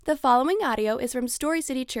The following audio is from Story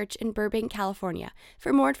City Church in Burbank, California.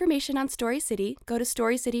 For more information on Story City, go to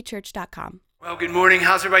storycitychurch.com. Well, good morning.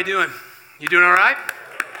 How's everybody doing? You doing all right?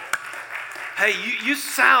 Hey, you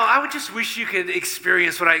sound, I would just wish you could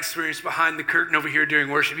experience what I experienced behind the curtain over here during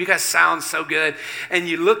worship. You guys sound so good, and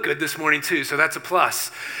you look good this morning too, so that's a plus.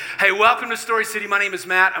 Hey, welcome to Story City. My name is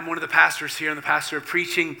Matt. I'm one of the pastors here. I'm the pastor of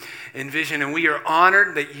Preaching and Vision, and we are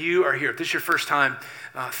honored that you are here. If this is your first time,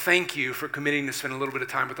 thank you for committing to spend a little bit of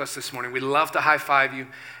time with us this morning. We'd love to high-five you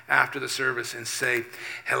after the service and say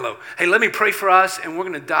hello. Hey, let me pray for us, and we're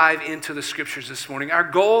going to dive into the scriptures this morning. Our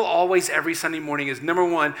goal always every Sunday morning is, number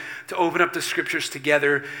one, to open up the scriptures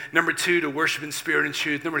together. Number two, to worship in spirit and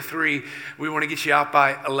truth. Number three, we want to get you out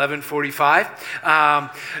by 11:45.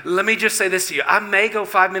 Let me just say this to you. I may go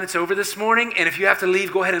 5 minutes over this morning, and if you have to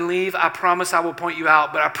leave, go ahead and leave. I promise I will point you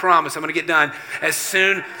out, but I promise I'm going to get done as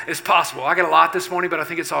soon as possible. I got a lot this morning, but I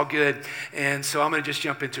think it's all good, and so I'm going to just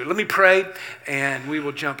jump into it. Let me pray, and we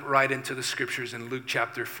will jump right into the scriptures in Luke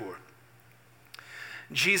chapter 4.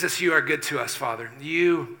 Jesus, you are good to us, Father.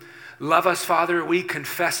 You love us, Father. We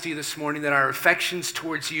confess to you this morning that our affections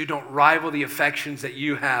towards you don't rival the affections that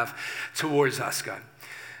you have towards us, God.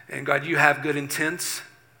 And God, you have good intents.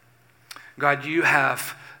 God, you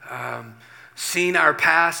have seen our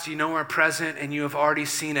past, you know our present, and you have already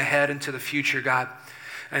seen ahead into the future, God.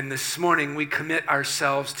 And this morning, we commit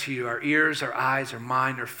ourselves to you, our ears, our eyes, our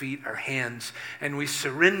mind, our feet, our hands, and we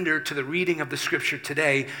surrender to the reading of the scripture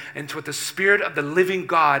today and to what the Spirit of the living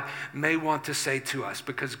God may want to say to us.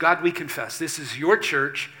 Because God, we confess, this is your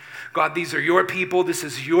church. God, these are your people. This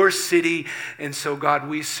is your city. And so, God,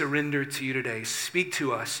 we surrender to you today. Speak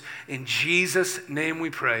to us. In Jesus' name we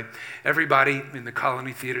pray. Everybody in the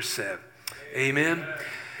Colony Theater said, amen.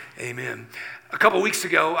 Amen. A couple weeks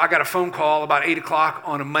ago, I got a phone call about 8 o'clock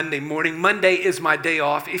on a Monday morning. Monday is my day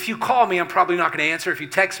off. If you call me, I'm probably not going to answer. If you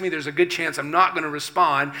text me, there's a good chance I'm not going to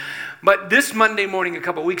respond. But this Monday morning, a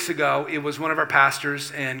couple weeks ago, it was one of our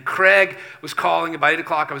pastors, and Craig was calling about 8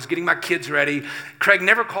 o'clock. I was getting my kids ready. Craig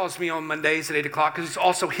never calls me on Mondays at 8 o'clock because it's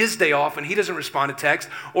also his day off, and he doesn't respond to text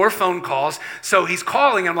or phone calls. So he's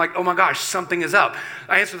calling. I'm like, oh my gosh, something is up.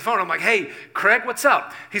 I answer the phone. I'm like, hey, Craig, what's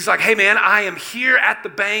up? He's like, hey, man, I am here at the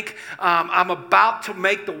bank. I'm about to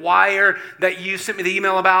make the wire that you sent me the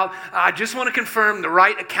email about. I just want to confirm the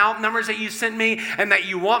right account numbers that you sent me and that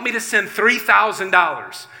you want me to send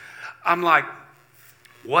 $3,000. I'm like,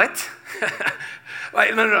 what?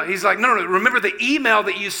 Like, no. He's like, no. Remember the email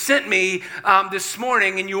that you sent me this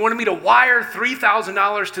morning and you wanted me to wire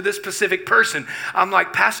 $3,000 to this specific person. I'm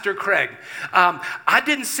like, Pastor Craig, I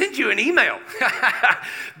didn't send you an email.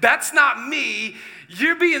 That's not me.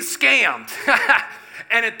 You're being scammed.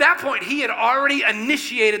 And at that point, he had already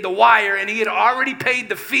initiated the wire and he had already paid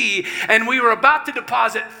the fee. And we were about to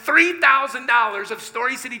deposit $3,000 of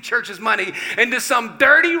Story City Church's money into some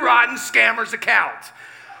dirty, rotten scammer's account.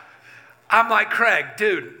 I'm like, Craig,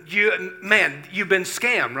 dude, you've been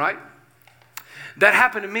scammed, right? That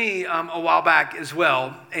happened to me a while back as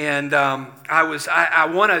well, and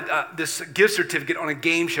I won this gift certificate on a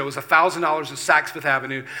game show. It was $1,000 at Saks Fifth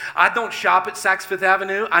Avenue. I don't shop at Saks Fifth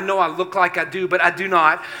Avenue. I know I look like I do, but I do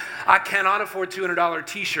not. I cannot afford $200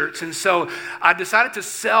 t-shirts, and so I decided to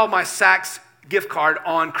sell my Saks gift card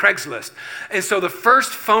on Craigslist. And so the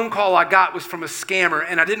first phone call I got was from a scammer,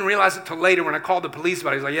 and I didn't realize it till later when I called the police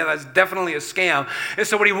about it. He's like, yeah, that's definitely a scam. And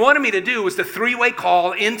so what he wanted me to do was the three-way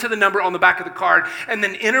call into the number on the back of the card and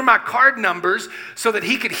then enter my card numbers so that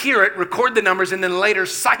he could hear it, record the numbers, and then later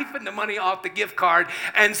siphon the money off the gift card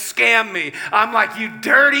and scam me. I'm like, you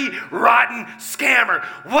dirty, rotten scammer.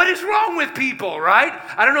 What is wrong with people, right?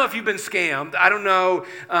 I don't know if you've been scammed. I don't know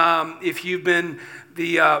if you've been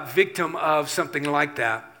the victim of something like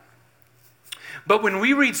that. But when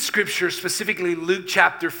we read scripture, specifically Luke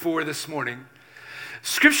chapter 4 this morning,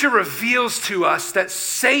 scripture reveals to us that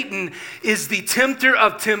Satan is the tempter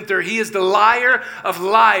of tempter. He is the liar of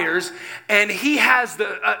liars, and he has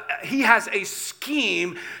a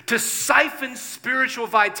scheme to siphon spiritual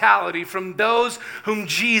vitality from those whom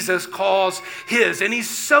Jesus calls his. And he's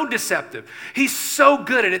so deceptive. He's so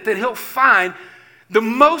good at it that he'll find the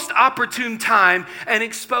most opportune time and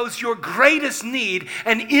expose your greatest need.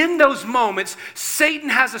 And in those moments, Satan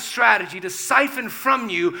has a strategy to siphon from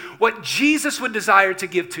you what Jesus would desire to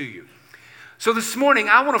give to you. So this morning,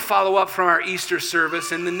 I want to follow up from our Easter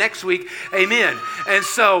service, and the next week, amen. And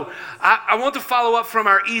so I want to follow up from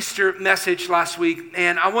our Easter message last week,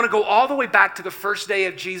 and I want to go all the way back to the first day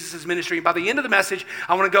of Jesus' ministry. By the end of the message,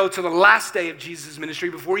 I want to go to the last day of Jesus'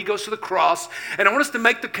 ministry before he goes to the cross, and I want us to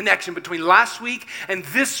make the connection between last week and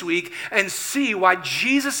this week and see why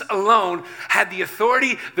Jesus alone had the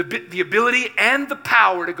authority, the ability, and the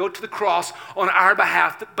power to go to the cross on our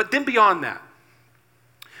behalf. But then beyond that,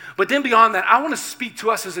 I want to speak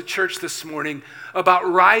to us as a church this morning about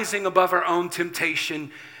rising above our own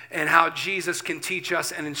temptation and how Jesus can teach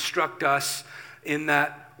us and instruct us in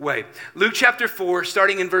that way. Luke chapter 4,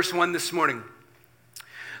 starting in verse 1 this morning.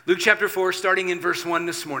 Luke chapter 4, starting in verse 1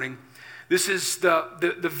 this morning. This is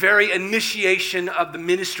the very initiation of the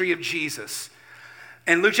ministry of Jesus.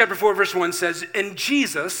 And Luke chapter 4, verse 1 says, "And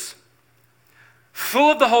Jesus,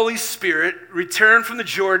 full of the Holy Spirit, returned from the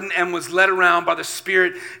Jordan and was led around by the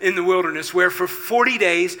Spirit in the wilderness, where for 40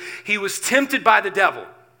 days he was tempted by the devil.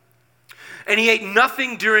 And he ate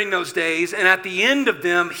nothing during those days, and at the end of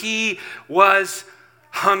them he was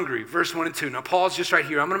hungry." Verse 1 and 2. Now pause just right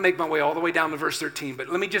here. I'm going to make my way all the way down to verse 13, but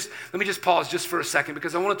let me just pause just for a second,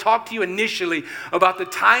 because I want to talk to you initially about the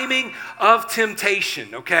timing of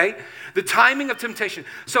temptation, okay? The timing of temptation.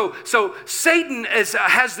 So Satan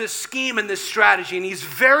has this scheme and this strategy, and he's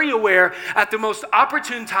very aware at the most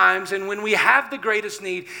opportune times, and when we have the greatest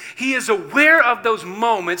need, he is aware of those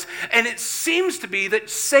moments, and it seems to be that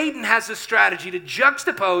Satan has a strategy to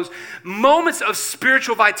juxtapose moments of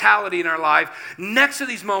spiritual vitality in our life next to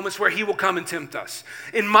these moments where he will come and tempt us.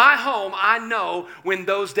 In my home, I know when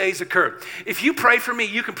those days occur. If you pray for me,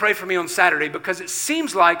 you can pray for me on Saturday, because it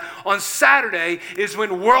seems like on Saturday is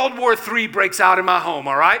when World War III breaks out in my home,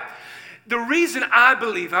 all right? The reason I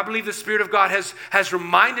believe the Spirit of God has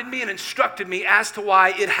reminded me and instructed me as to why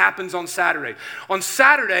it happens on Saturday. On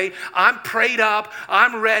Saturday, I'm prayed up,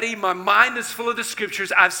 I'm ready, my mind is full of the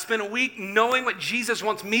scriptures. I've spent a week knowing what Jesus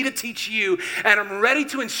wants me to teach you, and I'm ready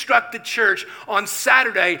to instruct the church on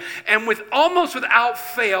Saturday. And almost without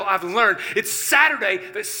fail, I've learned it's Saturday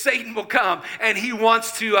that Satan will come, and he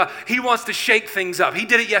wants to shake things up. He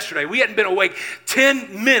did it yesterday. We hadn't been awake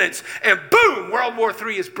 10 minutes, and boom, World War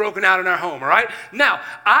III is broken out in our home, all right? Now,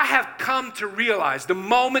 I have come to realize the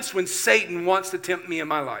moments when Satan wants to tempt me in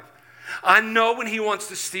my life. I know when he wants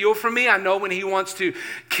to steal from me. I know when he wants to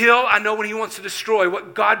kill. I know when he wants to destroy.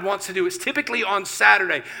 What God wants to do is typically on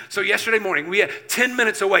Saturday. So yesterday morning, we had 10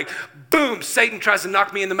 minutes awake. Boom, Satan tries to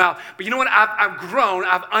knock me in the mouth. But you know what? I've grown.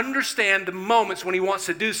 I've understand the moments when he wants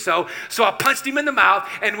to do so. So I punched him in the mouth,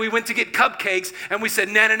 and we went to get cupcakes, and we said,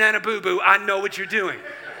 "Nana, nana, boo-boo, I know what you're doing."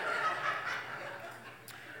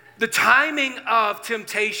 The timing of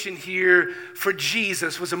temptation here for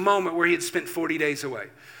Jesus was a moment where he had spent 40 days away,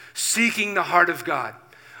 seeking the heart of God,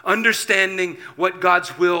 understanding what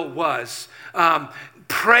God's will was,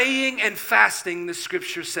 praying and fasting, the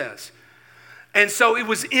scripture says. And so it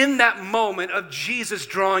was in that moment of Jesus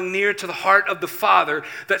drawing near to the heart of the Father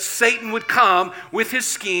that Satan would come with his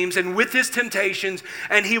schemes and with his temptations,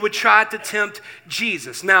 and he would try to tempt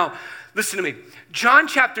Jesus. Now, listen to me. John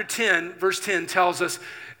chapter 10, verse 10 tells us,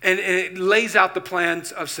 and it lays out the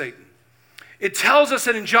plans of Satan. It tells us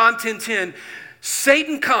that in John 10:10,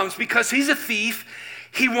 Satan comes because he's a thief.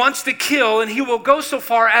 He wants to kill, and he will go so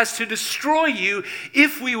far as to destroy you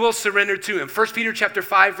if we will surrender to him. 1 Peter chapter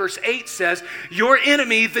 5, verse 8 says, "Your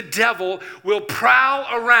enemy, the devil, will prowl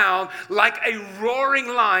around like a roaring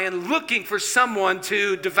lion looking for someone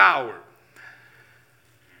to devour."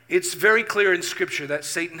 It's very clear in Scripture that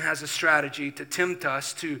Satan has a strategy to tempt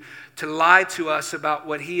us, to lie to us about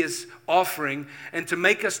what he is offering, and to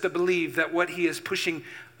make us to believe that what he is pushing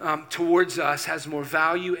towards us has more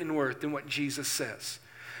value and worth than what Jesus says.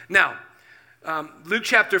 Now, Luke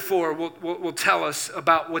chapter 4 will tell us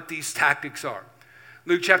about what these tactics are.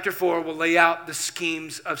 Luke chapter 4 will lay out the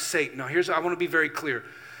schemes of Satan. Now, I want to be very clear.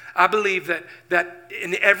 I believe that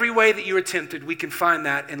in every way that you are tempted, we can find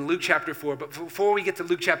that in Luke chapter 4. But before we get to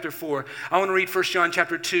Luke chapter 4, I want to read 1 John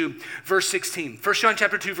chapter 2, verse 16. 1 John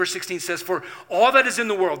chapter 2, verse 16 says, "For all that is in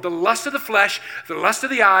the world, the lust of the flesh, the lust of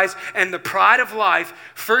the eyes, and the pride of life,"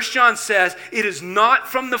 1 John says, "it is not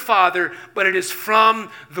from the Father, but it is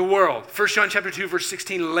from the world." 1 John chapter 2, verse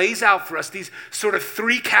 16 lays out for us these sort of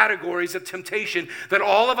three categories of temptation that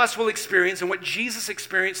all of us will experience, and what Jesus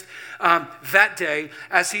experienced that day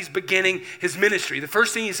as he's beginning his ministry. The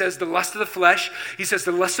first thing he says, the lust of the flesh. He says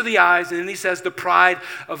the lust of the eyes, and then he says the pride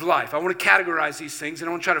of life. I want to categorize these things, and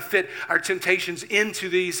I want to try to fit our temptations into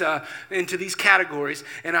these categories,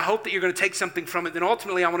 and I hope that you're going to take something from it. Then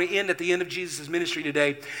ultimately, I want to end at the end of Jesus' ministry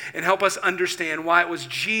today and help us understand why it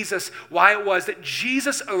was that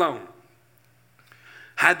Jesus alone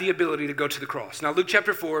had the ability to go to the cross. Now, Luke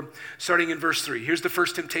chapter 4, starting in verse 3, here's the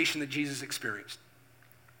first temptation that Jesus experienced.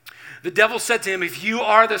 The devil said to him, if you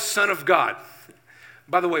are the Son of God.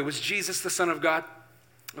 By the way, was Jesus the Son of God?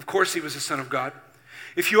 Of course he was the Son of God.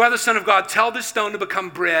 If you are the Son of God, tell this stone to become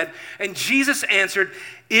bread. And Jesus answered,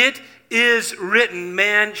 it is written,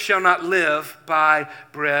 man shall not live by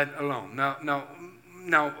bread alone.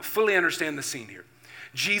 Now, fully understand the scene here.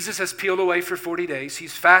 Jesus has peeled away for 40 days.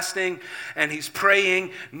 He's fasting and he's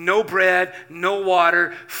praying. No bread, no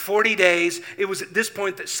water, 40 days. It was at this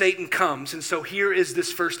point that Satan comes. And so here is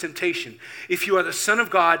this first temptation. If you are the Son of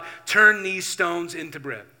God, turn these stones into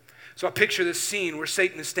bread. So I picture this scene where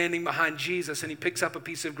Satan is standing behind Jesus and he picks up a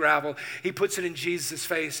piece of gravel. He puts it in Jesus'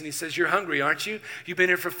 face and he says, you're hungry, aren't you? You've been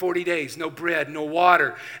here for 40 days, no bread, no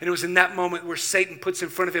water. And it was in that moment where Satan puts in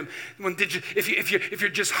front of him, if you're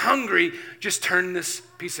just hungry, just turn this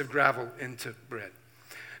piece of gravel into bread.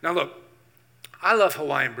 Now look, I love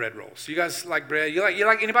Hawaiian bread rolls. You guys like bread? You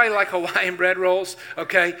like anybody like Hawaiian bread rolls?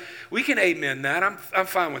 Okay, we can amen that. I'm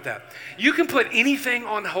fine with that. You can put anything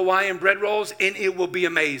on Hawaiian bread rolls and it will be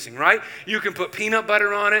amazing, right? You can put peanut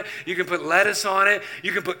butter on it. You can put lettuce on it.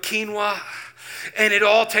 You can put quinoa, and it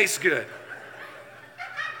all tastes good.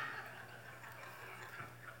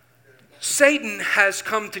 Satan has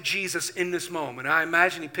come to Jesus in this moment. I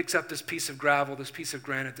imagine he picks up this piece of gravel, this piece of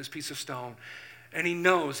granite, this piece of stone. And he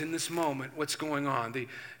knows in this moment what's going on.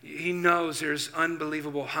 He knows there's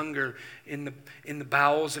unbelievable hunger in the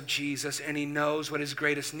bowels of Jesus, and he knows what his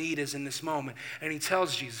greatest need is in this moment. And he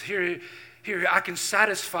tells Jesus, here, I can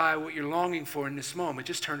satisfy what you're longing for in this moment.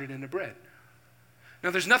 Just turn it into bread. Now,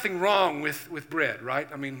 there's nothing wrong with bread, right?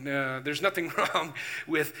 I mean, there's nothing wrong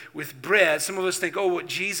with bread. Some of us think, well,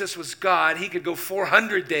 Jesus was God. He could go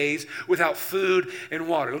 400 days without food and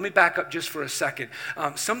water. Let me back up just for a second.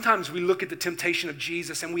 Sometimes we look at the temptation of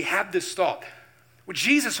Jesus and we have this thought. Well,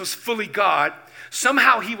 Jesus was fully God.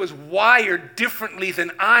 Somehow he was wired differently than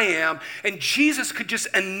I am, and Jesus could just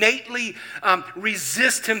innately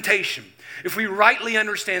resist temptation. If we rightly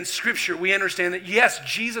understand Scripture, we understand that yes,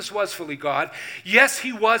 Jesus was fully God. Yes,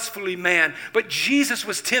 he was fully man, but Jesus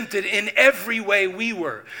was tempted in every way we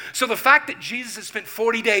were. So the fact that Jesus has spent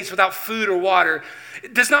 40 days without food or water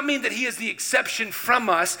does not mean that he is the exception from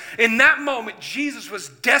us. In that moment, Jesus was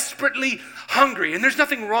desperately hungry, and there's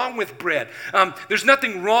nothing wrong with bread. There's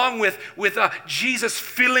nothing wrong with Jesus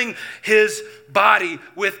filling his body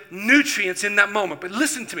with nutrients in that moment. But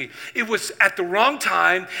listen to me, it was at the wrong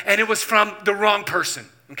time and it was from the wrong person.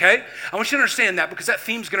 Okay? I want you to understand that because that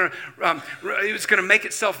theme's it's going to make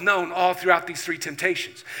itself known all throughout these three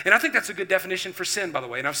temptations. And I think that's a good definition for sin, by the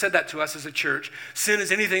way. And I've said that to us as a church. Sin is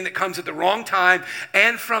anything that comes at the wrong time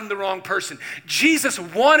and from the wrong person. Jesus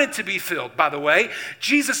wanted to be filled, by the way.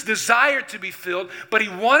 Jesus desired to be filled, but he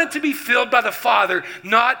wanted to be filled by the Father,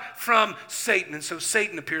 not from Satan. And so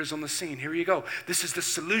Satan appears on the scene. Here you go. This is the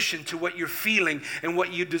solution to what you're feeling and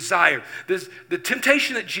what you desire. The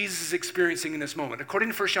temptation that Jesus is experiencing in this moment, according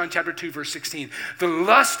to 1 John chapter 2, verse 16, the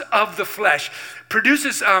lust of the flesh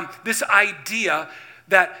produces this idea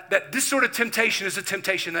that this sort of temptation is a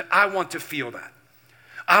temptation that I want to feel that.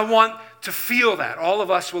 I want to feel that. All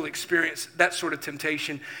of us will experience that sort of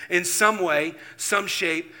temptation in some way, some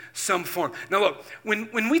shape, some form. Now look,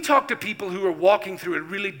 when we talk to people who are walking through a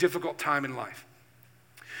really difficult time in life,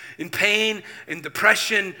 in pain, in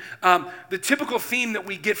depression, the typical theme that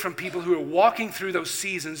we get from people who are walking through those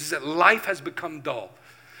seasons is that life has become dull.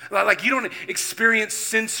 Like you don't experience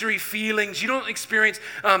sensory feelings. You don't experience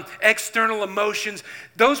external emotions.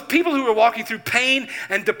 Those people who are walking through pain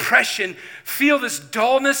and depression feel this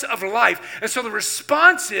dullness of life. And so the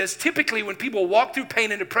response is typically when people walk through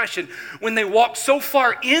pain and depression, when they walk so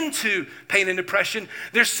far into pain and depression,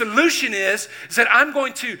 their solution is that I'm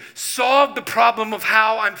going to solve the problem of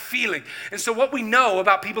how I'm feeling. And so what we know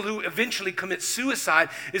about people who eventually commit suicide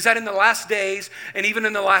is that in the last days and even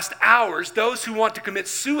in the last hours, those who want to commit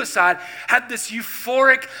suicide had this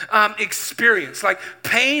euphoric experience. Like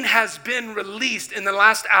pain has been released in the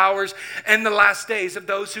last hours and the last days of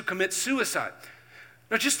those who commit suicide.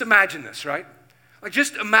 Now just imagine this, right? Like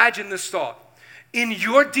just imagine this thought. In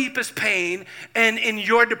your deepest pain and in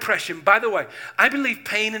your depression, by the way, I believe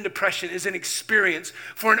pain and depression is an experience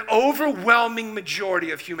for an overwhelming majority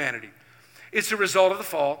of humanity. It's a result of the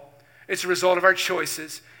fall. It's a result of our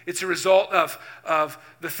choices. It's a result of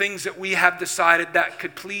the things that we have decided that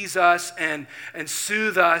could please us and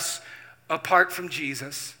soothe us apart from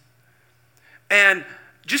Jesus. And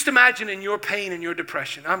just imagine in your pain and your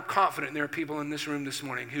depression, I'm confident there are people in this room this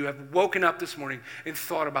morning who have woken up this morning and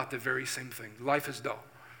thought about the very same thing. Life is dull.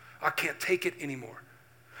 I can't take it anymore.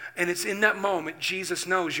 And it's in that moment Jesus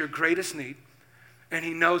knows your greatest need and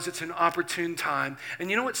he knows it's an opportune time. And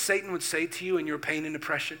you know what Satan would say to you in your pain and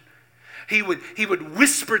depression? He would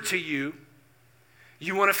whisper to you,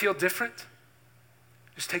 you want to feel different?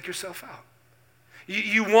 Just take yourself out.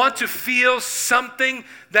 You want to feel something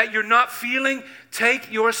that you're not feeling?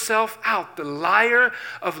 Take yourself out. The liar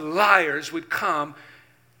of liars would come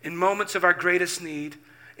in moments of our greatest need,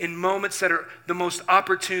 in moments that are the most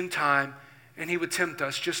opportune time, and he would tempt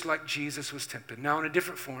us just like Jesus was tempted. Now in a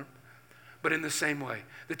different form, but in the same way.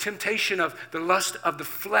 The temptation of the lust of the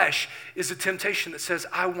flesh is a temptation that says,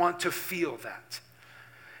 I want to feel that.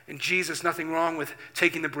 And Jesus, nothing wrong with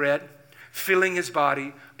taking the bread, filling his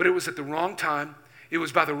body, but it was at the wrong time, it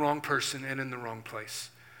was by the wrong person and in the wrong place.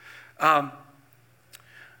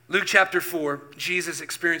 Luke chapter 4, Jesus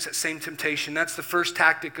experienced that same temptation. That's the first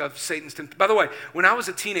tactic of Satan's temptation. By the way, when I was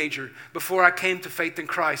a teenager, before I came to faith in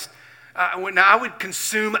Christ, when I would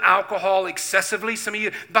consume alcohol excessively. Some of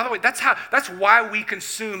you, by the way, that's why we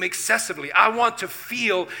consume excessively. I want to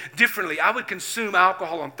feel differently. I would consume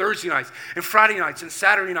alcohol on Thursday nights and Friday nights and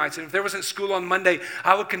Saturday nights. And if there wasn't school on Monday,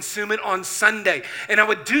 I would consume it on Sunday. And I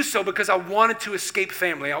would do so because I wanted to escape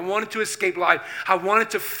family. I wanted to escape life. I wanted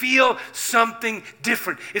to feel something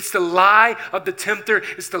different. It's the lie of the tempter.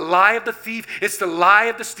 It's the lie of the thief. It's the lie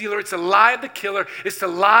of the stealer. It's the lie of the killer. It's the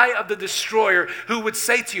lie of the destroyer who would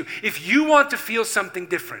say to you, if you want to feel something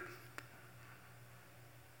different,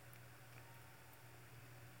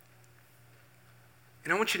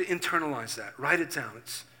 and I want you to internalize that, write it down.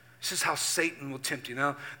 This is how Satan will tempt you.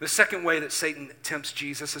 Now, the second way that Satan tempts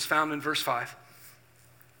Jesus is found in verse 5.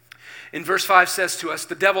 In verse 5 says to us,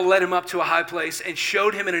 the devil led him up to a high place and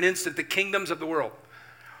showed him in an instant the kingdoms of the world.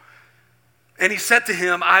 And he said to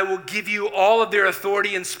him, I will give you all of their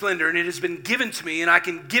authority and splendor, and it has been given to me, and I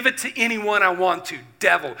can give it to anyone I want to.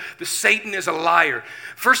 Devil, the Satan is a liar.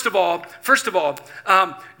 First of all,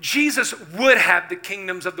 Jesus would have the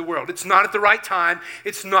kingdoms of the world. It's not at the right time.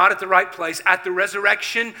 It's not at the right place. At the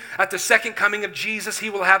resurrection, at the second coming of Jesus, he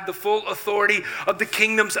will have the full authority of the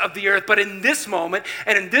kingdoms of the earth. But in this moment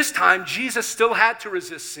and in this time, Jesus still had to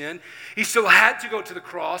resist sin. He still had to go to the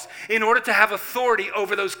cross in order to have authority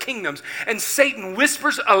over those kingdoms. And Satan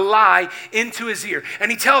whispers a lie into his ear. And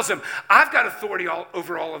he tells him, I've got authority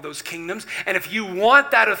over all of those kingdoms. And if you want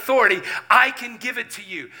that authority, I can give it to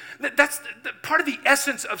you. That's part of the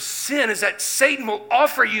essence of sin, is that Satan will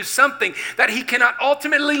offer you something that he cannot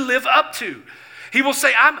ultimately live up to. He will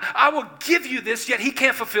say, I will give you this, yet he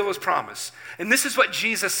can't fulfill his promise. And this is what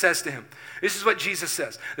Jesus says to him. This is what Jesus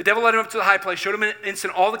says. The devil led him up to the high place, showed him in an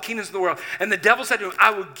instant all the kingdoms of the world. And the devil said to him,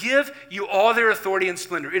 I will give you all their authority and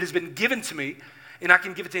splendor. It has been given to me, and I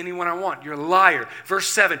can give it to anyone I want. You're a liar. Verse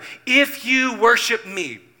 7, if you worship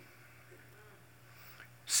me.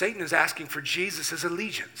 Satan is asking for Jesus'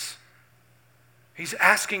 allegiance. He's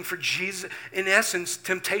asking for Jesus. In essence,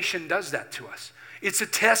 temptation does that to us. It's a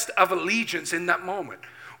test of allegiance in that moment.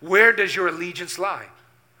 Where does your allegiance lie?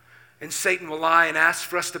 And Satan will lie and ask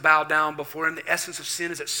for us to bow down before him. The essence of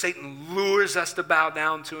sin is that Satan lures us to bow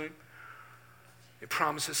down to him. It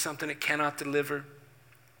promises something it cannot deliver.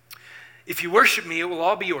 If you worship me, it will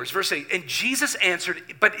all be yours. Verse 8, and Jesus answered,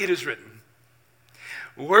 but it is written,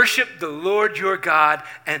 worship the Lord your God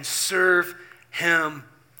and serve him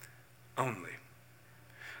only.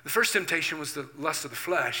 The first temptation was the lust of the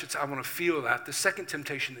flesh. It's I want to feel that. The second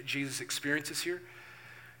temptation that Jesus experiences here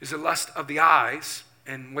is the lust of the eyes.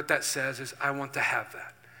 And what that says is, I want to have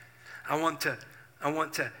that. I want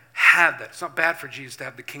to have that. It's not bad for Jesus to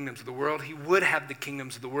have the kingdoms of the world. He would have the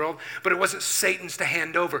kingdoms of the world, but it wasn't Satan's to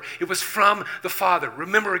hand over. It was from the Father.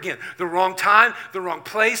 Remember again, the wrong time, the wrong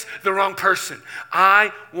place, the wrong person.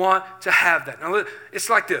 I want to have that. Now, it's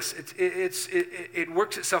like this. It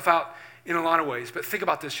works itself out in a lot of ways, but think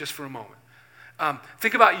about this just for a moment.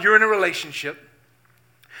 Think about you're in a relationship,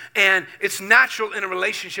 and it's natural in a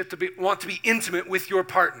relationship to want to be intimate with your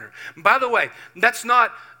partner. By the way, that's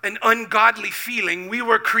not an ungodly feeling. We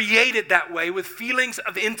were created that way, with feelings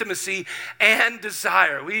of intimacy and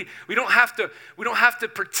desire. We don't have to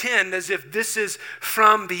pretend as if this is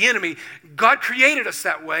from the enemy. God created us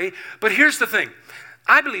that way. But here's the thing.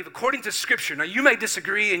 I believe, according to Scripture, now you may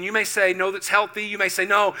disagree and you may say, no, that's healthy. You may say,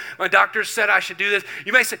 no, my doctor said I should do this.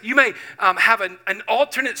 You may have an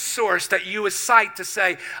alternate source that you would cite to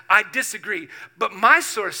say, I disagree. But my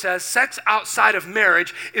source says sex outside of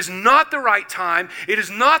marriage is not the right time, it is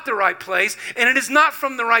not the right place, and it is not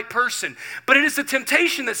from the right person. But it is the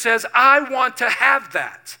temptation that says, I want to have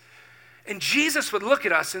that. And Jesus would look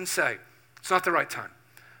at us and say, it's not the right time.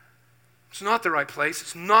 It's not the right place.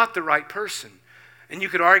 It's not the right person. And you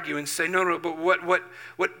could argue and say, no, but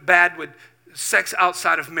what bad would sex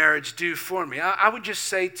outside of marriage do for me? I would just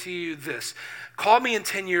say to you this. Call me in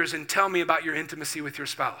 10 years and tell me about your intimacy with your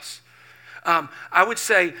spouse. I would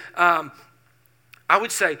say,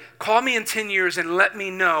 call me in 10 years and let me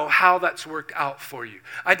know how that's worked out for you.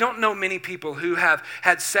 I don't know many people who have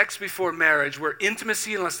had sex before marriage where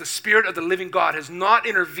intimacy, unless the Spirit of the living God has not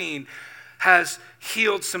intervened, has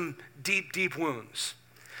healed some deep, deep wounds.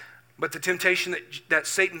 But the temptation that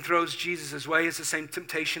Satan throws Jesus' way is the same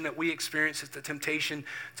temptation that we experience. It's the temptation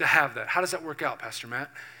to have that. How does that work out, Pastor Matt?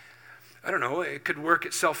 I don't know. It could work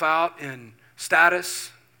itself out in status,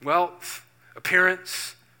 wealth,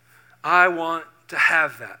 appearance. I want to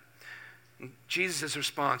have that. And Jesus'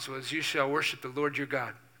 response was, you shall worship the Lord your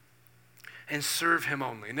God and serve him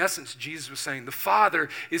only. In essence, Jesus was saying, the Father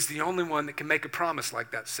is the only one that can make a promise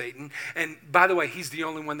like that, Satan. And by the way, he's the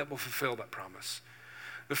only one that will fulfill that promise.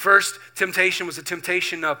 The first temptation was a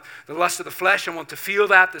temptation of the lust of the flesh. I want to feel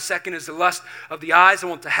that. The second is the lust of the eyes. I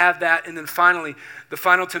want to have that. And then finally, the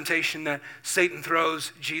final temptation that Satan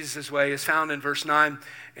throws Jesus' way is found in verse 9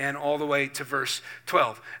 and all the way to verse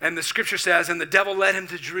 12. And the scripture says, and the devil led him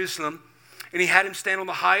to Jerusalem, and he had him stand on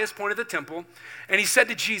the highest point of the temple. And he said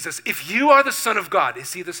to Jesus, if you are the Son of God,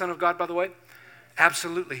 is he the Son of God, by the way?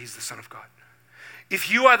 Absolutely, he's the Son of God. If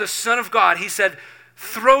you are the Son of God, he said,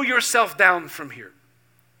 throw yourself down from here.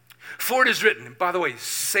 For it is written, and by the way,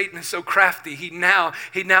 Satan is so crafty, he now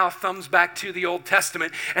thumbs back to the Old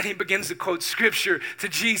Testament and he begins to quote scripture to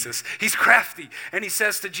Jesus. He's crafty and he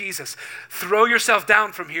says to Jesus, throw yourself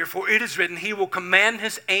down from here, for it is written, he will command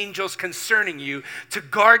his angels concerning you to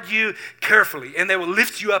guard you carefully, and they will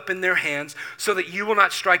lift you up in their hands so that you will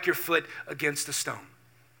not strike your foot against a stone.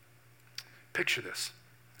 Picture this.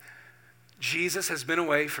 Jesus has been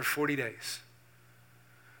away for 40 days.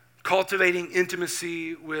 Cultivating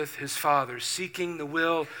intimacy with his Father, seeking the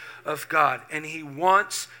will of God, and he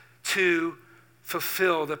wants to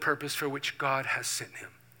fulfill the purpose for which God has sent him.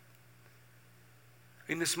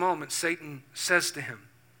 In this moment, Satan says to him,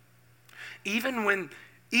 even when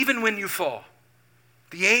you fall,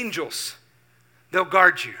 the angels, they'll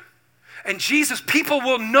guard you. And Jesus, people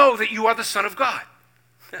will know that you are the Son of God.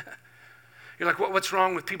 You're like, what's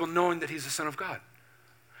wrong with people knowing that he's the Son of God?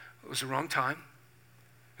 It was the wrong time.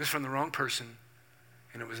 It was from the wrong person,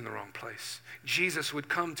 and it was in the wrong place. Jesus would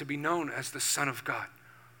come to be known as the Son of God.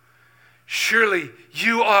 Surely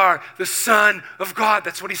you are the Son of God.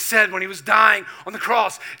 That's what he said when he was dying on the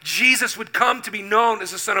cross. Jesus would come to be known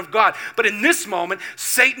as the Son of God. But in this moment,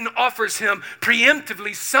 Satan offers him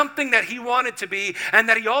preemptively something that he wanted to be and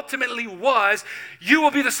that he ultimately was. You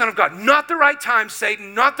will be the Son of God. Not the right time,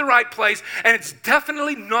 Satan, not the right place, and it's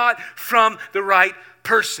definitely not from the right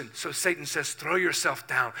person. So Satan says, throw yourself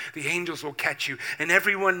down. The angels will catch you, and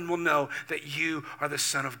everyone will know that you are the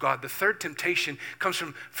Son of God. The third temptation comes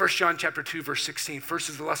from 1 John chapter 2, verse 16. First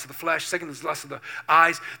is the lust of the flesh. Second is the lust of the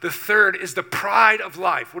eyes. The third is the pride of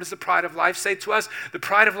life. What does the pride of life say to us? The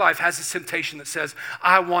pride of life has this temptation that says,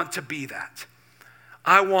 I want to be that.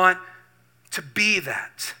 I want to be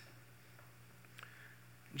that.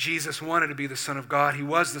 Jesus wanted to be the Son of God. He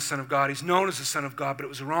was the Son of God. He's known as the Son of God, but it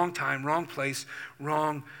was the wrong time, wrong place,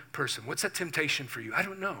 wrong person. What's that temptation for you? I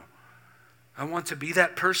don't know. I want to be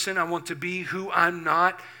that person. I want to be who I'm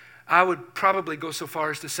not. I would probably go so far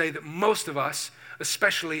as to say that most of us,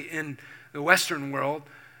 especially in the Western world,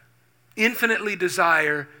 infinitely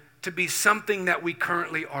desire to be something that we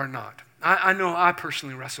currently are not. I know I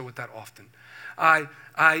personally wrestle with that often.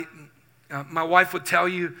 My wife would tell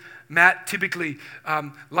you, Matt typically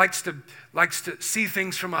likes to see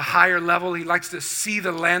things from a higher level. He likes to see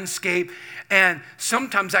the landscape. And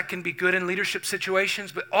sometimes that can be good in leadership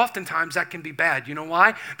situations, but oftentimes that can be bad. You know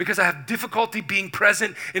why? Because I have difficulty being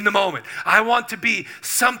present in the moment. I want to be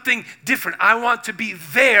something different. I want to be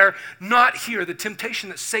there, not here. The temptation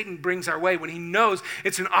that Satan brings our way when he knows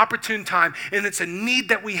it's an opportune time and it's a need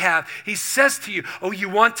that we have, he says to you, oh, you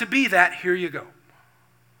want to be that? Here you go.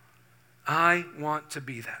 I want to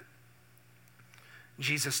be that.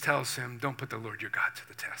 Jesus tells him, don't put the Lord your God to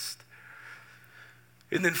the test.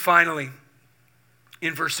 And then finally,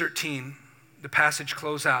 in verse 13, the passage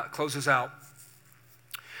closes out.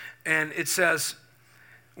 And it says,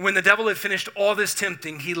 when the devil had finished all this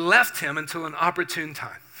tempting, he left him until an opportune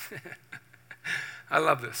time. I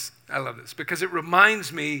love this because it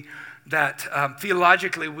reminds me that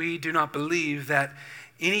theologically we do not believe that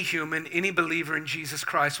any human, any believer in Jesus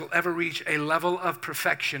Christ will ever reach a level of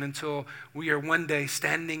perfection until we are one day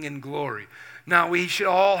standing in glory. Now, we should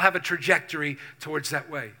all have a trajectory towards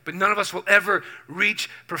that way, but none of us will ever reach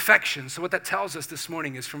perfection. So what that tells us this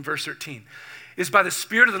morning is from verse 13, is by the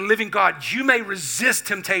Spirit of the living God, you may resist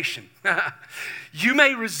temptation. You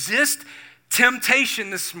may resist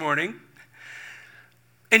temptation this morning,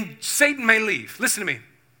 and Satan may leave. Listen to me,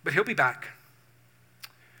 but he'll be back.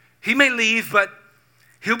 He may leave, but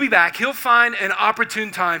he'll be back. He'll find an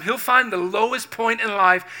opportune time. He'll find the lowest point in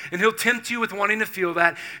life, and he'll tempt you with wanting to feel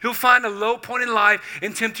that. He'll find a low point in life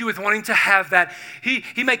and tempt you with wanting to have that. He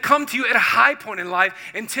may come to you at a high point in life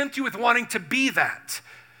and tempt you with wanting to be that.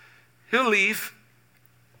 He'll leave,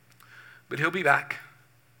 but he'll be back.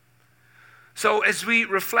 So as we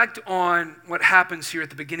reflect on what happens here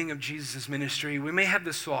at the beginning of Jesus' ministry, we may have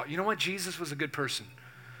this thought, you know what? Jesus was a good person.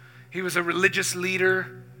 He was a religious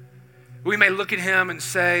leader. We may look at him and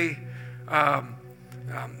say,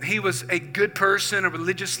 he was a good person, a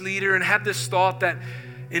religious leader, and have this thought that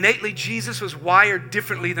innately Jesus was wired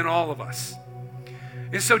differently than all of us.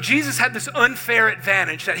 And so Jesus had this unfair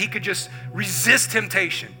advantage that he could just resist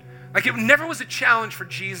temptation. Like it never was a challenge for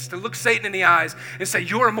Jesus to look Satan in the eyes and say,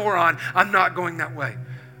 you're a moron, I'm not going that way.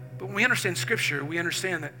 But when we understand Scripture, we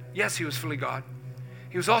understand that, yes, he was fully God.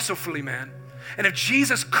 He was also fully man. And if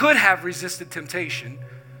Jesus could have resisted temptation,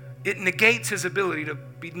 it negates his ability to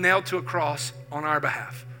be nailed to a cross on our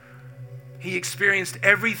behalf. He experienced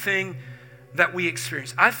everything that we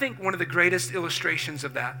experience. I think one of the greatest illustrations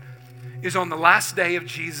of that is on the last day of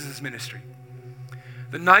Jesus' ministry.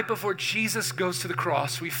 The night before Jesus goes to the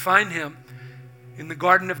cross, we find him in the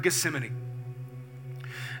Garden of Gethsemane.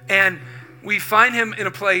 And we find him in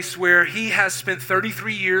a place where he has spent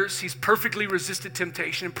 33 years. He's perfectly resisted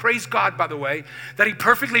temptation. And praise God, by the way, that he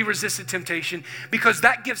perfectly resisted temptation, because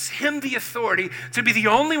that gives him the authority to be the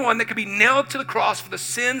only one that could be nailed to the cross for the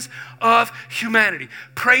sins of humanity.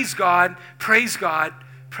 Praise God, praise God,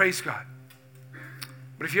 praise God.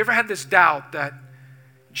 But if you ever had this doubt that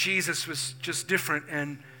Jesus was just different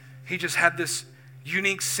and he just had this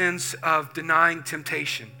unique sense of denying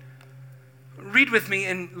temptation, read with me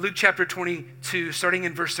in Luke chapter 22, starting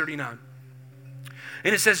in verse 39.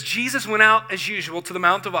 And it says, Jesus went out as usual to the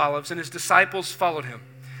Mount of Olives, and his disciples followed him.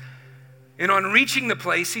 And on reaching the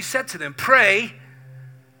place, he said to them, pray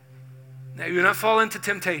that you do not fall into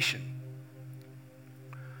temptation.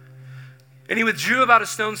 And he withdrew about a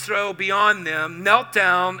stone's throw beyond them, knelt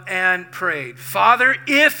down and prayed, Father,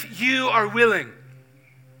 if you are willing.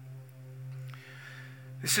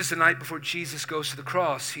 This is the night before Jesus goes to the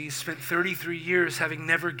cross. He spent 33 years having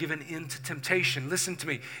never given in to temptation. Listen to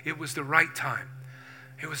me. It was the right time.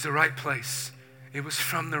 It was the right place. It was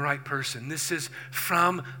from the right person. This is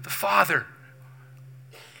from the Father.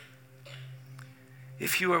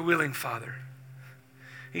 If you are willing, Father.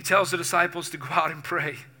 He tells the disciples to go out and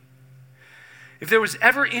pray. If there was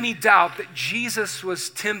ever any doubt that Jesus was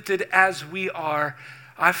tempted as we are,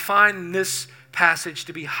 I find this passage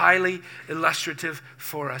to be highly illustrative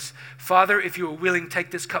for us. Father, if you are willing, take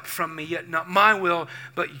this cup from me, yet not my will,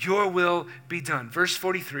 but your will be done. Verse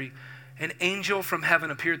 43, an angel from heaven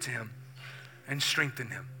appeared to him and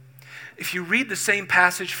strengthened him. If you read the same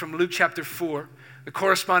passage from Luke chapter 4, the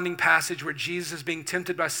corresponding passage where Jesus is being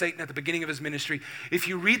tempted by Satan at the beginning of his ministry, if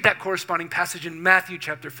you read that corresponding passage in Matthew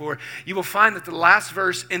chapter 4, you will find that the last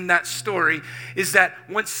verse in that story is that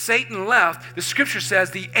once Satan left, the scripture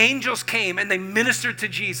says the angels came and they ministered to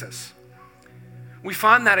Jesus. We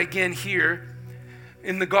find that again here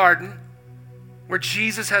in the garden where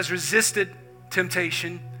Jesus has resisted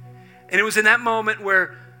temptation. And it was in that moment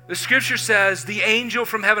where the scripture says the angel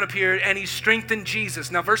from heaven appeared and he strengthened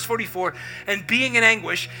Jesus. Now verse 44, and being in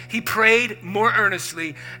anguish, he prayed more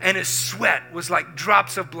earnestly, and his sweat was like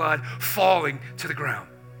drops of blood falling to the ground.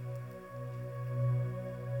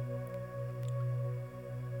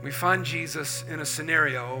 We find Jesus in a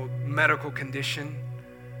scenario, medical condition.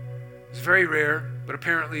 It's very rare, but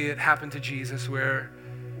apparently it happened to Jesus, where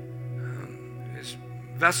his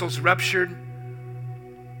vessels ruptured,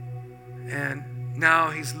 and now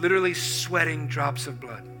he's literally sweating drops of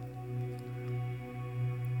blood.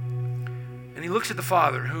 And he looks at the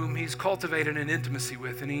Father, whom he's cultivated an intimacy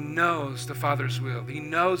with, and he knows the Father's will. He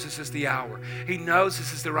knows this is the hour. He knows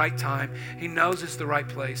this is the right time. He knows it's the right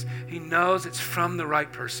place. He knows it's from the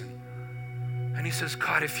right person. And he says,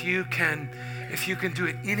 God, if you can do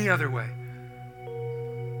it any other way,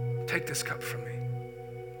 take this cup from me.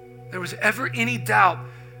 If there was ever any doubt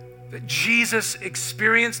that Jesus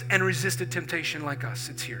experienced and resisted temptation like us,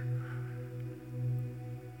 it's here.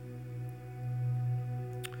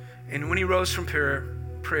 And when he rose from prayer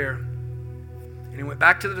and he went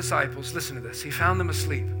back to the disciples, listen to this, he found them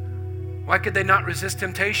asleep. Why could they not resist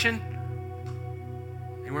temptation?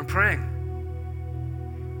 They weren't praying.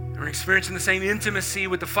 They were experiencing the same intimacy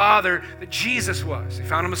with the Father that Jesus was. He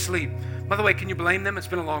found them asleep. By the way, can you blame them? It's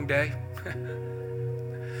been a long day.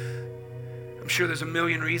 I'm sure there's a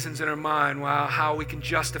million reasons in our mind how we can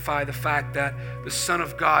justify the fact that the Son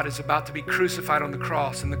of God is about to be crucified on the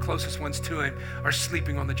cross and the closest ones to him are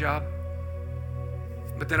sleeping on the job.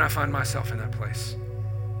 But then I find myself in that place.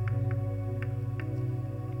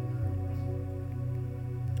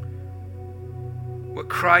 What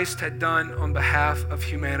Christ had done on behalf of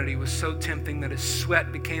humanity was so tempting that his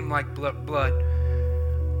sweat became like blood.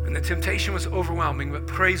 And the temptation was overwhelming, but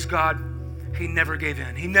praise God, he never gave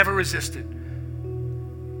in. He never resisted.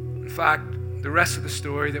 In fact, the rest of the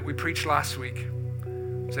story that we preached last week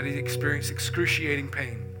was that he experienced excruciating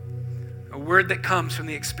pain. A word that comes from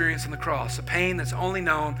the experience on the cross, a pain that's only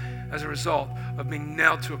known as a result of being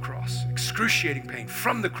nailed to a cross. Excruciating pain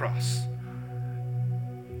from the cross.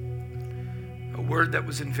 A word that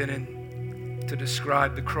was invented to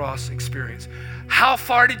describe the cross experience. How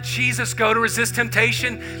far did Jesus go to resist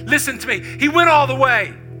temptation? Listen to me. He went all the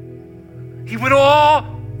way. He went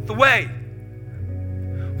all the way.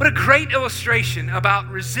 What a great illustration about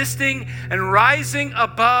resisting and rising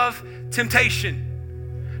above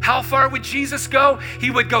temptation. How far would Jesus go? He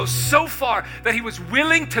would go so far that he was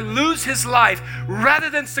willing to lose his life rather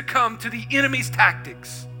than succumb to the enemy's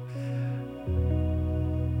tactics.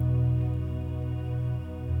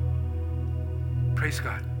 Praise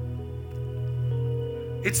God.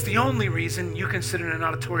 It's the only reason you can sit in an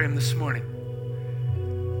auditorium this morning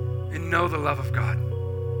and know the love of God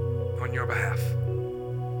on your behalf.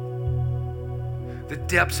 The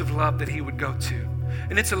depths of love that he would go to.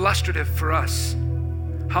 And it's illustrative for us.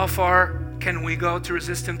 How far can we go to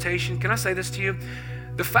resist temptation? Can I say this to you?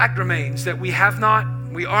 The fact remains that we have not,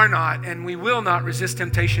 we are not, and we will not resist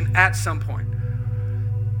temptation at some point.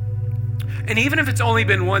 And even if it's only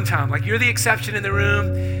been one time, like you're the exception in the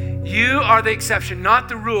room, you are the exception, not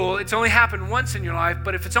the rule. It's only happened once in your life,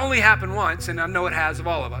 but if it's only happened once, and I know it has of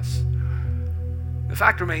all of us, the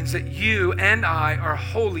fact remains that you and I are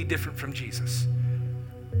wholly different from Jesus.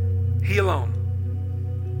 He alone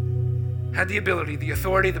had the ability, the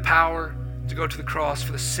authority, the power to go to the cross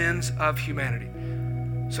for the sins of humanity.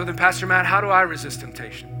 So then, Pastor Matt, how do I resist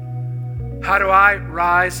temptation? How do I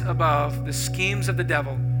rise above the schemes of the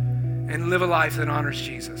devil and live a life that honors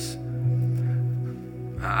Jesus?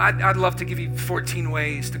 I'd love to give you 14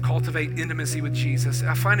 ways to cultivate intimacy with Jesus.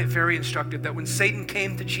 I find it very instructive that when Satan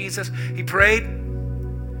came to Jesus, he prayed,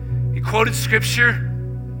 he quoted scripture.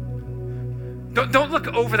 Don't look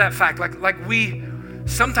over that fact. Like we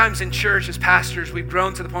sometimes in church as pastors, we've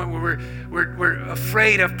grown to the point where we're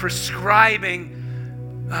afraid of prescribing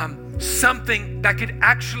something that could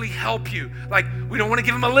actually help you. Like we don't want to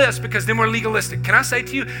give him a list because then we're legalistic. Can I say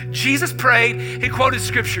to you, Jesus prayed, he quoted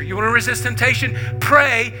scripture. You want to resist temptation?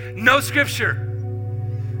 Pray, no scripture.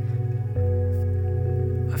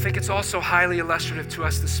 I think it's also highly illustrative to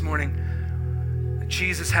us this morning that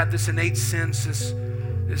Jesus had this innate sense,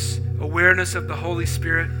 this awareness of the Holy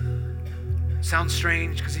Spirit. Sounds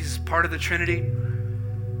strange because he's part of the Trinity.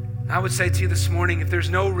 I would say to you this morning, if there's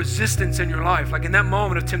no resistance in your life, like in that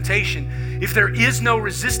moment of temptation, if there is no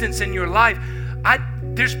resistance in your life,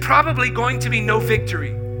 there's probably going to be no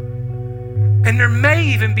victory. And there may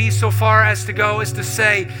even be so far as to go as to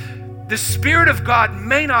say, the Spirit of God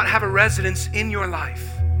may not have a residence in your life.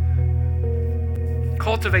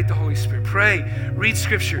 Cultivate the Holy Spirit. Pray, read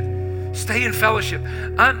scripture, stay in fellowship.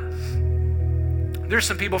 There's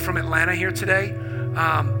some people from Atlanta here today,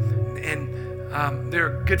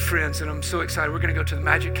 they're good friends, and I'm so excited. We're going to go to the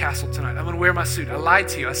Magic Castle tonight. I'm going to wear my suit. I lied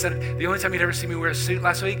to you. I said the only time you'd ever see me wear a suit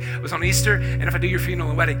last week was on Easter, and if I do your funeral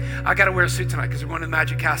and wedding, I got to wear a suit tonight because we're going to the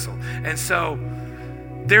Magic Castle. And so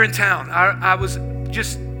they're in town. I was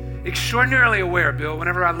just extraordinarily aware, Bill,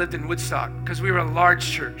 whenever I lived in Woodstock, because we were a large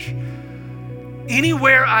church.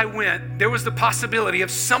 Anywhere I went, there was the possibility of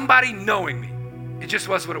somebody knowing me. It just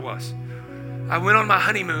was what it was. I went on my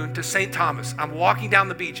honeymoon to St. Thomas. I'm walking down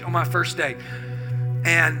the beach on my first day,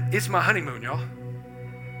 and it's my honeymoon, y'all.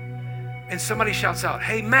 And somebody shouts out,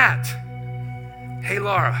 "Hey, Matt. Hey,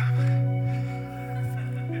 Laura."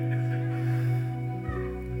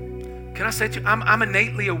 Can I say to you, I'm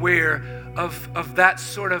innately aware of that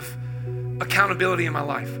sort of accountability in my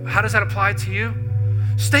life. How does that apply to you?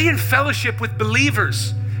 Stay in fellowship with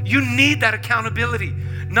believers. You need that accountability.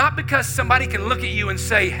 Not because somebody can look at you and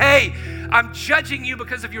say, "Hey, I'm judging you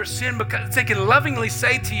because of your sin," because they can lovingly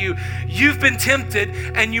say to you, "You've been tempted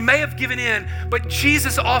and you may have given in, but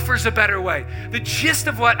Jesus offers a better way." The gist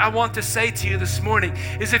of what I want to say to you this morning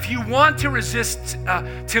is if you want to resist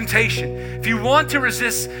temptation, if you want to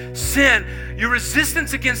resist sin, your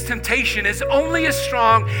resistance against temptation is only as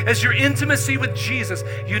strong as your intimacy with Jesus.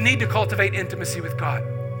 You need to cultivate intimacy with God.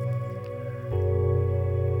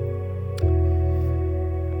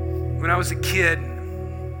 When I was a kid,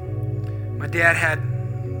 my dad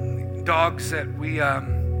had dogs that we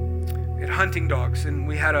had hunting dogs, and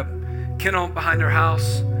we had a kennel behind our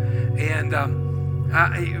house, and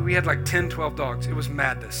we had like 10, 12 dogs. It was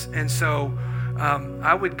madness. And so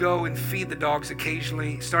I would go and feed the dogs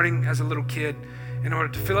occasionally, starting as a little kid, in order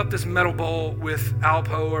to fill up this metal bowl with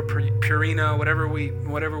Alpo or Purina, whatever we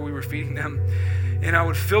were feeding them. And I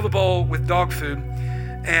would fill the bowl with dog food,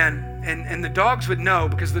 and the dogs would know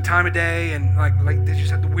because of the time of day, and like they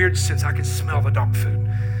just had the weird sense. I could smell the dog food.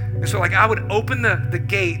 And so like I would open the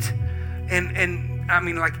gate, and I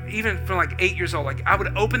mean, like, even from like 8 years old, like I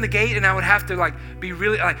would open the gate and I would have to like be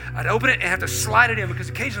really, like I'd open it and have to slide it in, because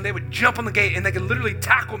occasionally they would jump on the gate and they could literally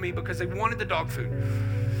tackle me because they wanted the dog food.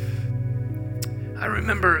 I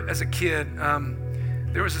remember as a kid,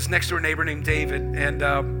 there was this next door neighbor named David, and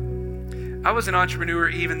I was an entrepreneur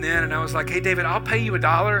even then, and I was like, hey David, I'll pay you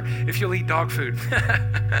 $1 if you'll eat dog food.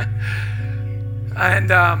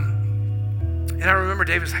 And I remember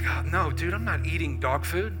David's like, oh no, dude, I'm not eating dog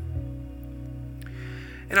food.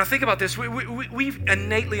 And I think about this, we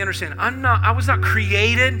innately understand, I was not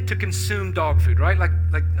created to consume dog food, right? Like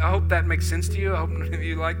I hope that makes sense to you. I hope none of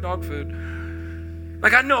you like dog food.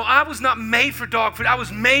 Like I know I was not made for dog food. I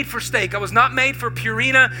was made for steak. I was not made for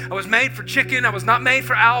Purina. I was made for chicken. I was not made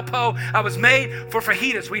for Alpo. I was made for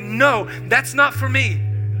fajitas. We know that's not for me.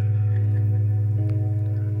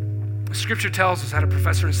 Scripture tells us, I had a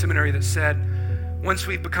professor in seminary that said, once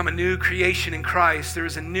we've become a new creation in Christ, there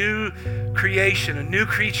is a new creation, a new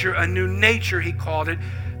creature, a new nature, he called it,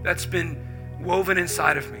 that's been woven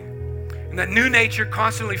inside of me. And that new nature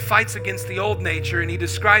constantly fights against the old nature, and he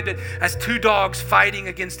described it as two dogs fighting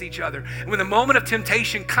against each other. And when the moment of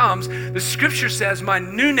temptation comes, the scripture says my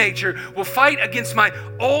new nature will fight against my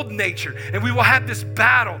old nature, and we will have this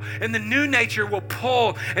battle, and the new nature will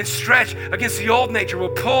pull and stretch against the old nature, will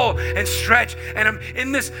pull and stretch. And I'm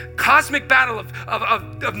in this cosmic battle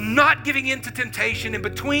of not giving in to temptation in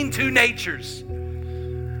between two natures.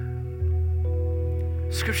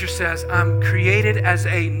 Scripture says I'm created as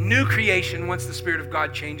a new creation once the Spirit of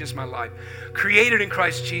God changes my life. Created in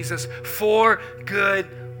Christ Jesus for good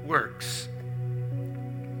works.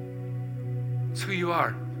 It's who you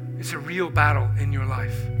are. It's a real battle in your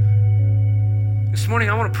life. This morning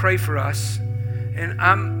I want to pray for us, and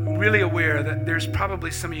I'm really aware that there's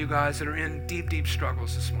probably some of you guys that are in deep, deep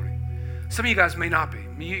struggles this morning. Some of you guys may not be.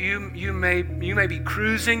 You may be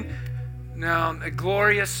cruising now, a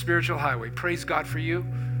glorious spiritual highway. Praise God for you.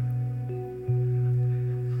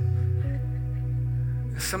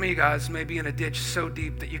 Some of you guys may be in a ditch so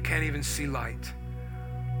deep that you can't even see light.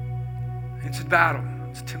 It's a battle.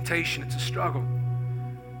 It's a temptation. It's a struggle.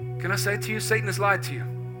 Can I say to you, Satan has lied to you.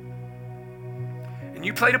 And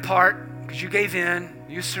you played a part because you gave in.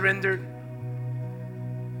 You surrendered.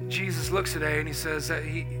 Jesus looks today and he says that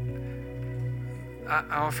I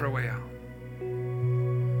offer a way out.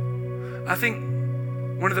 I think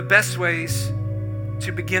one of the best ways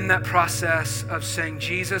to begin that process of saying,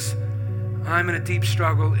 Jesus, I'm in a deep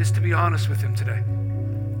struggle, is to be honest with him today.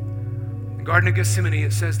 In the Garden of Gethsemane,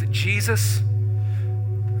 it says that Jesus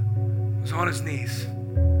was on his knees.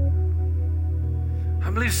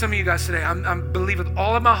 I believe some of you guys today, I believe with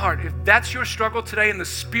all of my heart, if that's your struggle today and the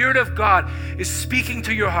Spirit of God is speaking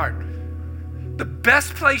to your heart, the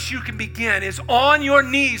best place you can begin is on your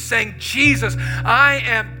knees saying, Jesus, I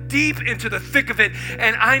am deep into the thick of it,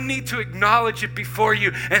 and I need to acknowledge it before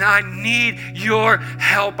you, and I need your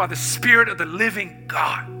help by the Spirit of the living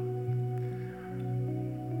God.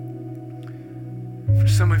 For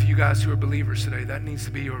some of you guys who are believers today, that needs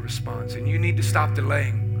to be your response, and you need to stop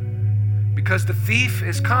delaying, because the thief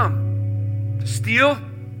has come to steal,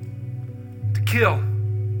 to kill,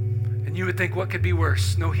 and you would think, what could be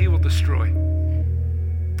worse? No, he will destroy.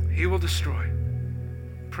 He will destroy.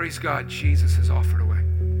 Praise God, Jesus has offered a way.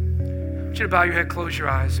 I want you to bow your head, close your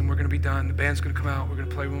eyes, and we're going to be done. The band's going to come out. We're going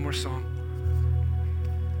to play one more song.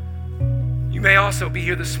 You may also be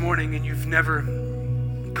here this morning and you've never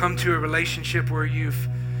come to a relationship where you've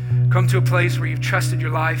come to a place where you've trusted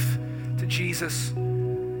your life to Jesus.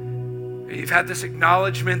 You've had this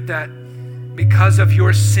acknowledgement that because of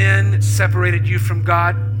your sin, it separated you from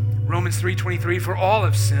God. Romans 3:23, for all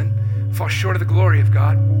have sinned, fall short of the glory of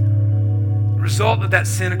God. The result of that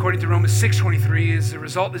sin, according to Romans 6:23, is the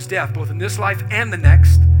result is death, both in this life and the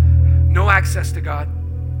next. No access to God.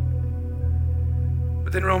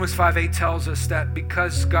 But then Romans 5:8 tells us that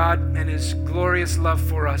because God and his glorious love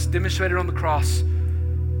for us demonstrated on the cross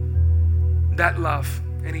that love,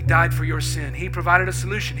 and he died for your sin, he provided a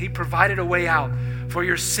solution. He provided a way out for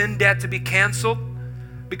your sin debt to be canceled.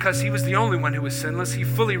 Because he was the only one who was sinless, he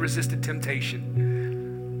fully resisted temptation.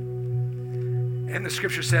 And the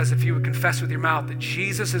scripture says, if you would confess with your mouth that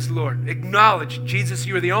Jesus is Lord, acknowledge, Jesus,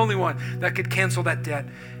 you are the only one that could cancel that debt.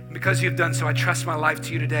 And because you've done so, I trust my life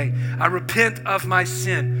to you today. I repent of my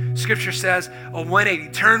sin. Scripture says, a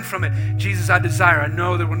 180, turn from it. Jesus, I desire, I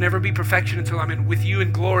know there will never be perfection until I'm with you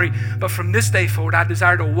in glory. But from this day forward, I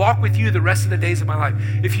desire to walk with you the rest of the days of my life.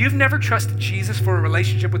 If you've never trusted Jesus for a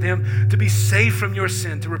relationship with him, to be saved from your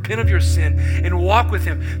sin, to repent of your sin and walk with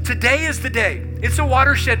him, today is the day. It's a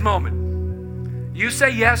watershed moment. You say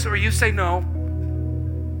yes or you say no.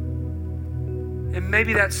 And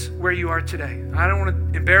maybe that's where you are today. I don't want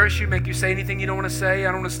to embarrass you, make you say anything you don't want to say.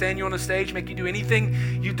 I don't want to stand you on the stage, make you do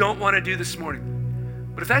anything you don't want to do this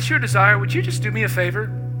morning. But if that's your desire, would you just do me a favor?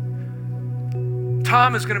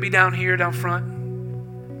 Tom is going to be down here, down front.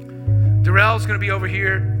 Darrell's going to be over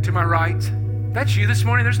here to my right. That's you this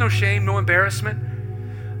morning. There's no shame, no embarrassment.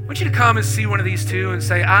 I want you to come and see one of these two and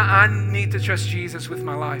say, I need to trust Jesus with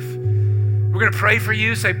my life. We're going to pray for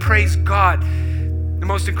you. Say, praise God. The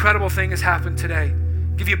most incredible thing has happened today.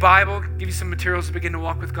 Give you a Bible, give you some materials to begin to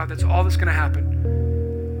walk with God. That's all that's going to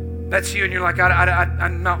happen. That's you, and you're like,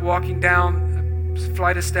 I'm not walking down a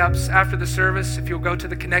flight of steps. After the service, if you'll go to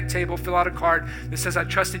the Connect table, fill out a card that says, I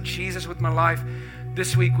trusted Jesus with my life.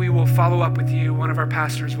 This week, we will follow up with you. One of our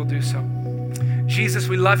pastors will do so. Jesus,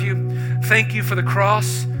 we love you. Thank you for the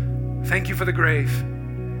cross. Thank you for the grave.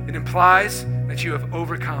 It implies that you have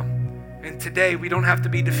overcome. And today, we don't have to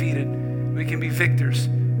be defeated. We can be victors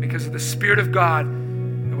because of the Spirit of God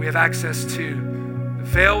that we have access to. The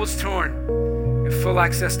veil was torn. We have full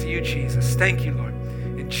access to you, Jesus. Thank you, Lord.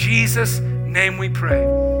 In Jesus' name we pray.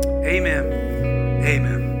 Amen.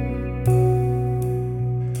 Amen.